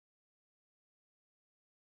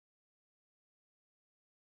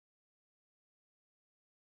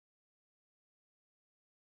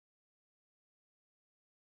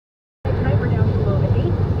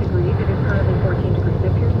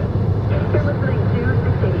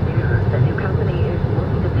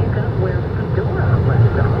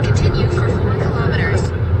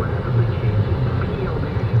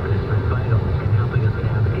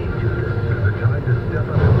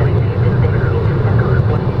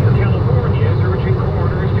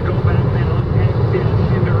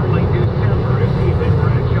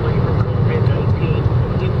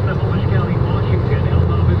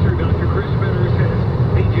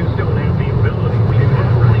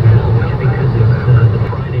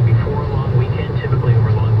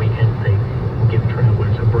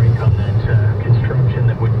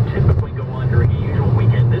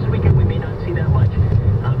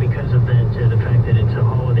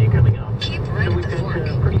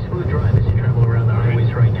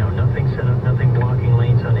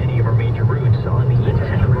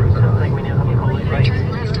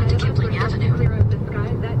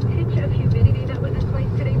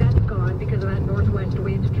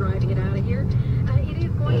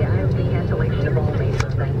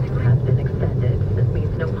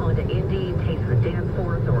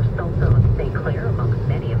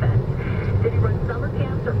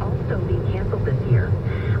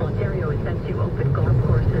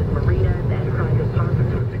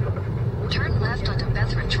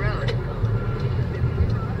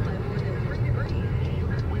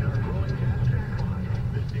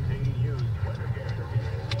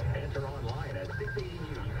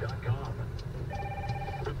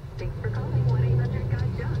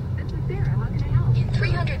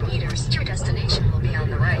Your destination will be on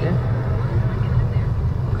the right.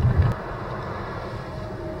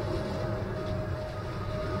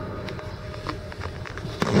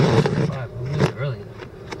 We're really early though.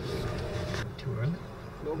 Too early?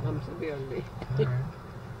 Don't come so early. Alright.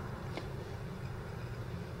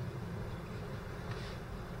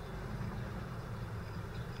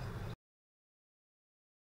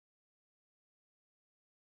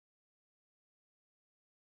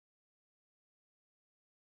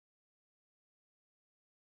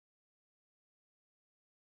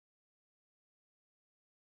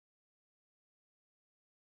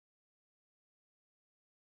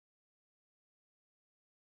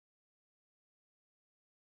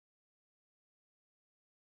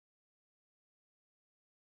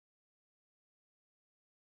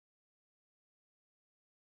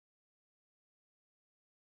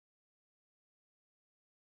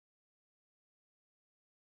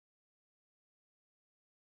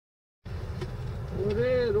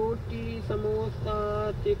 Roti,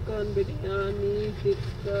 samosa, chicken, biryani,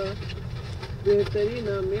 tikka. Behtari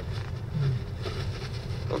naam hai.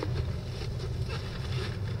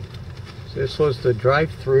 This was the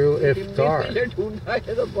drive-thru iftar. Walid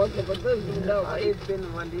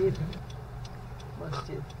bin Walid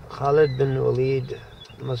Masjid. Khalid bin Walid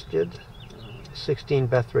Masjid, 16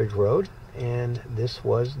 Bethridge Road, and this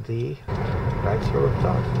was the drive-thru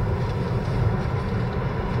iftar.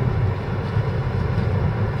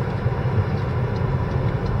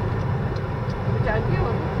 What time do you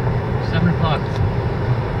want? 7 o'clock.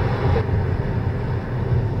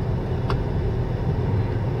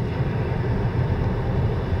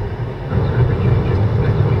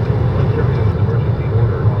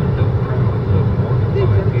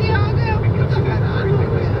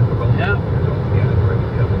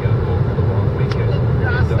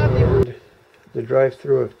 The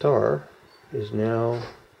drive-thru iftar is now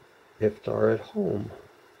iftar at home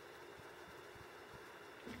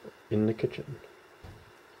in the kitchen.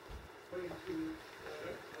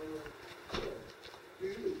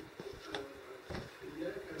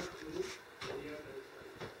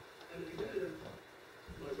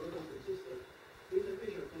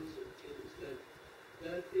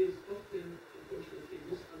 That is often, unfortunately,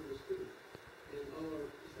 misunderstood in our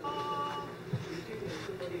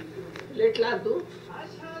Plate la do.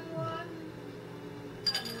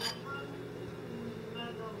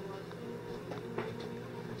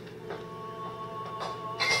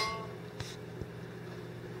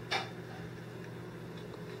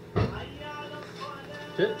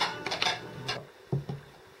 That's it?